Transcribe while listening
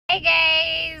Hey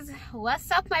guys,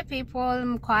 what's up my people?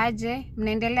 Mkoaje?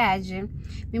 Mnaendeleaje?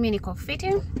 Mimi niko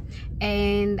fitting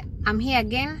and I'm here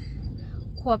again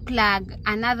to plug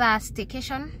another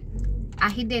staycation, a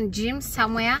hidden gym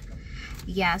somewhere.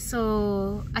 Yeah,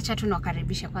 so acha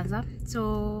tunakaribisha kwanza.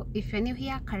 So if you're new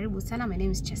here, karibu sana. My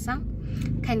name is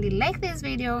Chesam. Kindly like this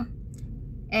video.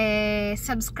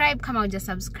 Subscribe kama huja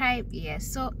subscribe.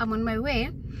 Yes, so I'm on my way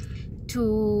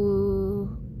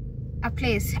to a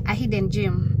place, a hidden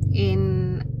gym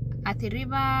in Athi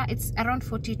River. It's around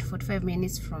 40 to 45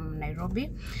 minutes from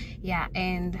Nairobi. Yeah,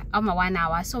 and I'm 1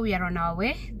 hour, so we are on our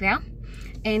way there.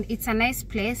 And it's a nice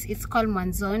place. It's called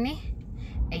Mwanzoni.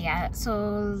 Yeah,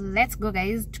 so let's go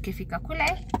guys. Tukifika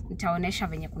kule nitaonesha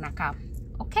venye kunakaa.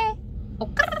 Okay?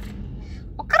 Okay.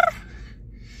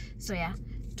 So yeah,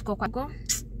 tuko kwa go.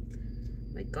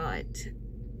 My god.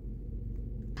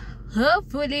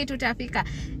 Hopefully tutafika.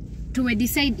 To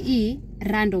decide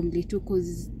randomly too,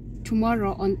 because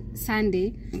tomorrow on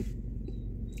Sunday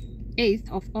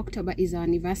 8th of October is our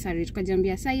anniversary.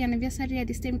 Tukajambia sai anniversary at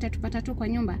this time tatupata tu kwa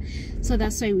nyumba. So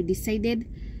that's why we decided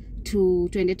to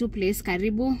ende to place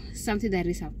karibu, something that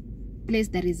is a place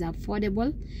that is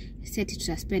affordable, set it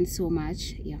to spend so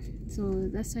much. Yeah, so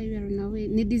that's why we are on our way.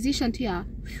 Ni decision to ya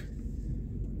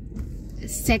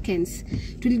seconds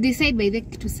to decide by the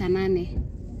to sanane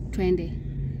twende.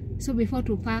 So before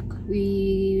to pack,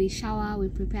 we shower, we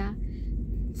prepare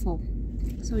for.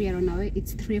 So we are on our way.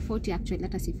 It's 3:40 actually.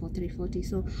 Let us see for 3:40.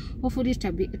 So hopefully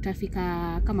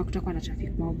tutafika kama kutakuwa na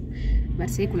traffic mob. But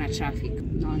say kuna traffic.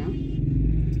 Naona.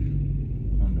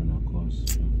 And of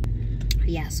course.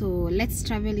 Yeah, so let's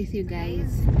travel with you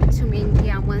guys to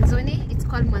Mwanzoni. It's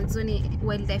called Mwanzoni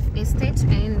Wildlife Estate,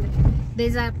 and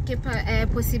there's a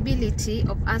possibility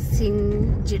of us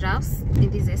seeing giraffes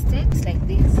in this estate like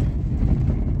this.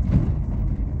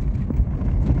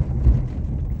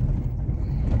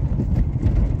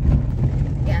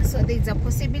 So there's a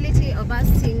possibility of us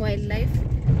seeing wildlife,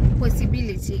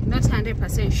 possibility, not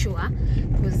 100% sure,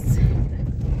 because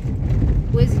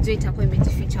where's the itakuwa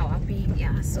imejificha wapi.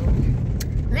 Yeah, so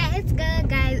let's go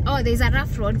guys. Oh, there's a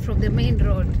rough road from the main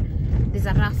road. There's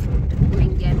a rough road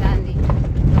uingia ndani.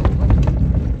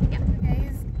 Yeah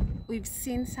guys, we've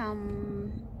seen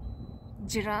some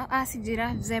giraffe,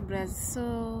 zebras.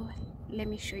 So let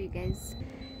me show you guys.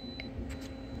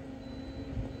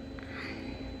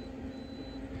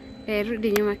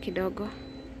 Rudi nyuma kidogo.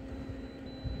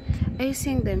 Are you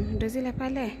seeing them? Ndo zile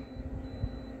pale?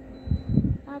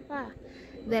 Papa.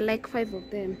 There are like 5 of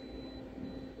them.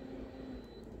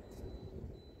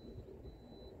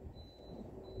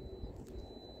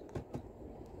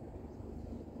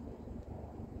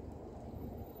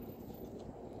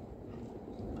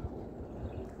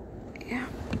 Yeah.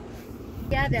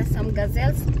 Yeah, there are some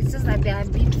gazelles. It's just that they are a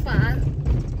bit far.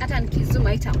 Hata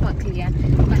nikizuma itakuwa clear.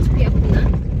 But pia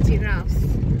kuna giraffes.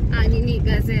 Nini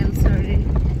gazelle, sorry.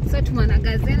 So tumeona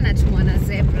gazelle na tumeona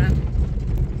zebra.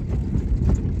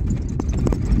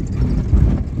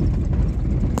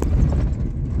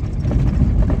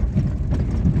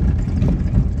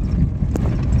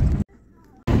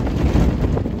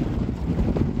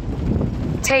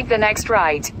 Take the next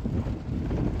right.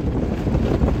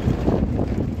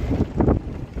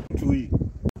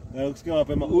 Usikia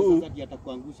mapema sasa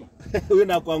atakuangusha. Huyu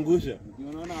anakuangusha.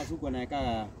 Unaona asuku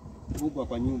anaeka kubwa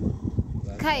kwa nyumba.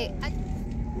 Kai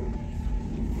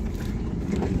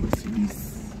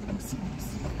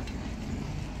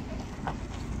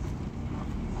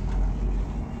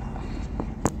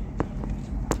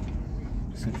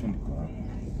reception iko hapo.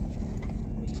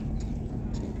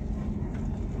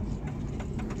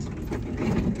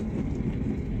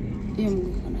 hiyo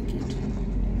mguu kuna kitu.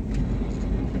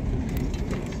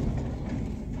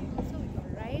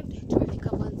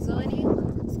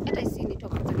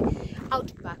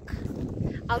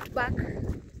 Outback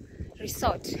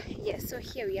Resort. Yes, so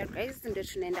here we are guys, and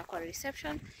tunaenda kwa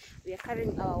reception. We are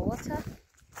carrying our water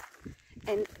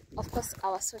and of course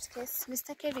our suitcase.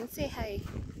 Mr. Kevin, say hi.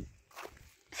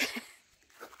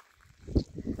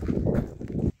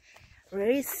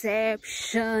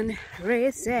 Reception.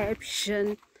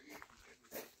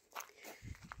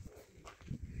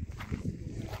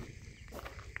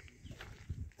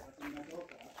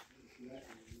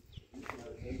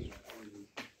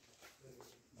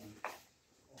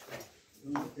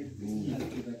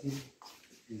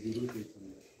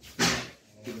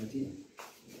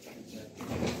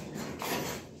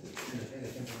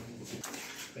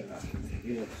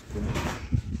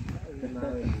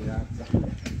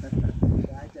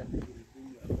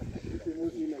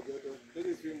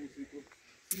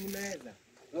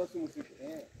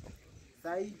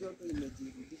 Sai joto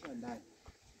imejirudisha ndani.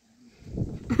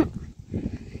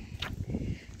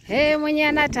 Hey, mwenye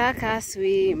anataka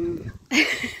swim.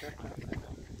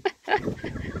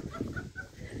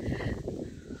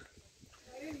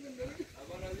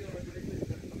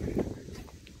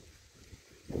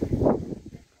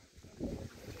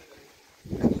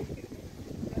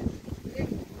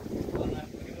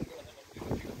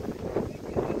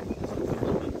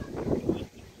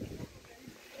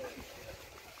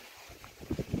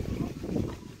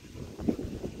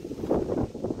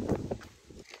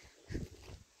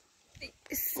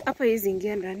 Hapa hizi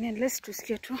ingia ndani unless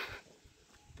tusikie tu.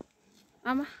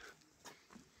 Ama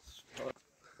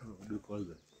What do you call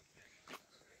them?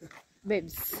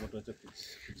 babes. What are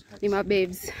pitch Ni ma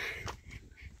babes.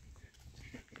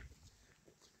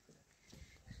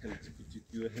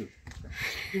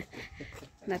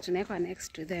 Na tunaweka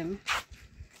next to them.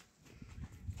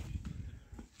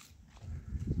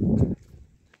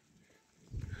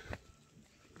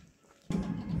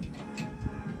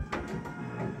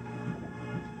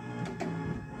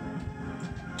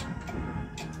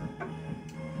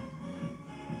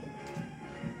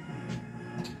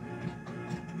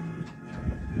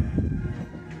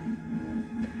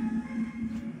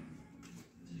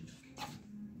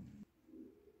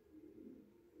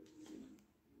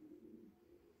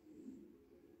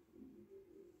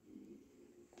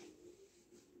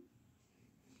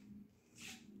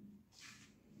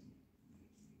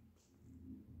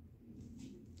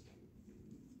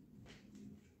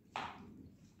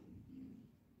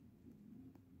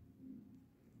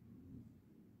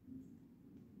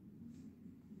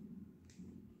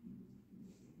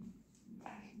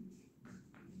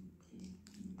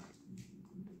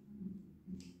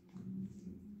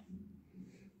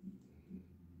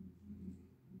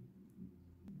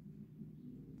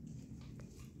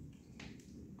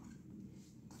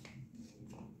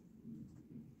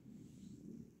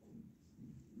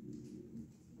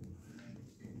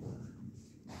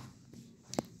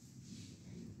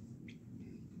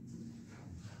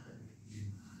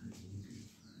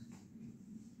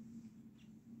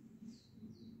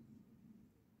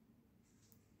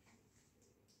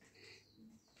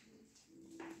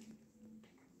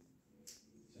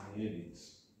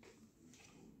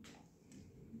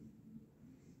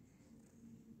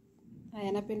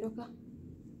 Haya, napendoka.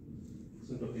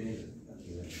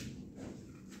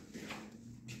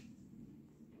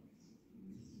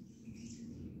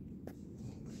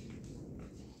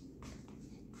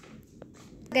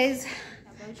 Guys,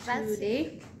 about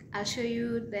today, I'll show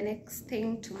you the next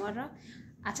thing tomorrow.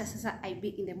 After sasa, I be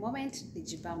in the moment,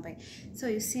 nijibambe. So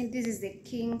you see, this is the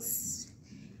king's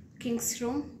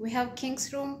room. We have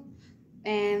king's room,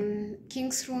 and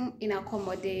king's room in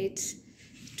accommodate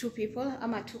 2 people,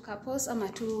 ama 2 couples, ama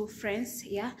 2 friends,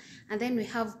 yeah. And then we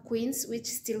have queens, which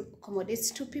still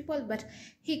accommodates 2 people, but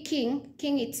king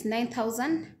it's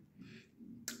 9,000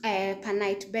 per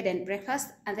night bed and breakfast,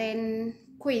 and then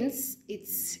queens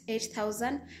it's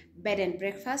 8,000 bed and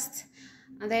breakfast.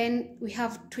 And then we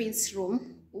have twins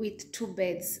room with 2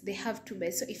 beds. They have 2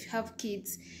 beds, so if you have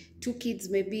kids, 2 kids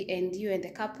maybe, and you and the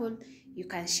couple, you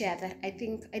can share that. I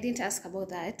think I didn't ask about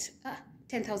that.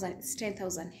 10,000, it's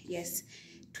 10,000, yes.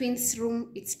 Twins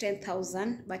room it's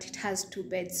 10,000, but it has 2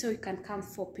 beds, so you can come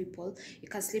 4 people. You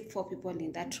can sleep 4 people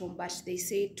in that room, but they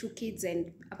say 2 kids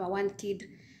and about 1 kid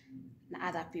and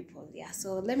other people, yeah.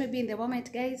 So let me be in the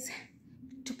moment, guys.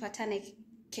 Tupatane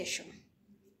kesho.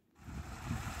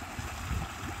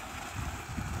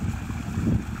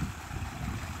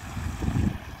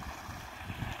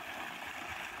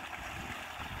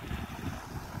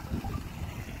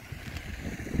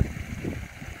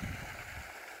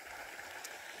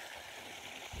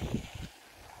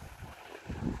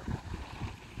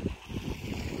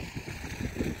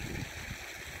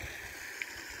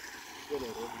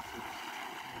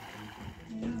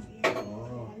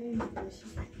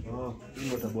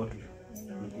 Hii water bottle.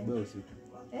 Nikubeba usiku.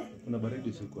 Kuna baridi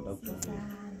usiku na kutambia.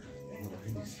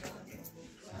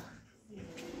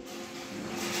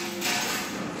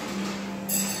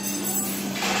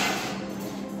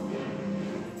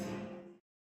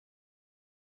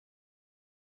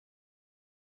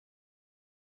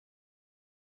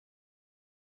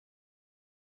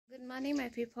 Good morning, my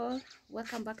people.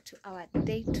 Welcome back to our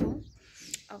day 2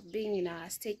 of being in our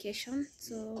staycation.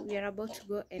 So we are about to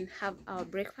go and have our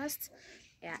breakfast,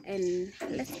 yeah, and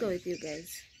let's go with you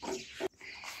guys.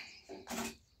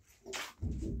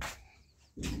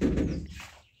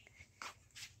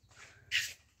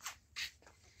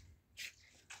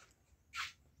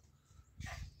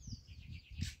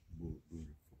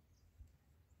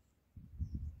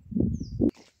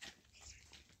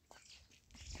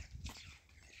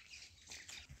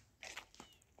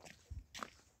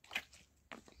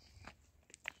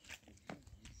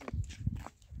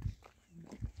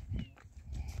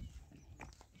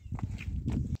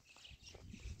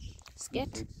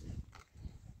 Siget.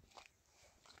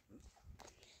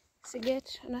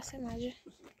 Siget, unasemaje?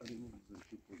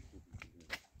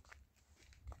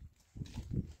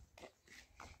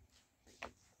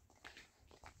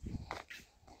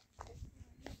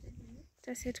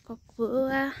 Sasa tuko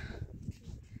poa.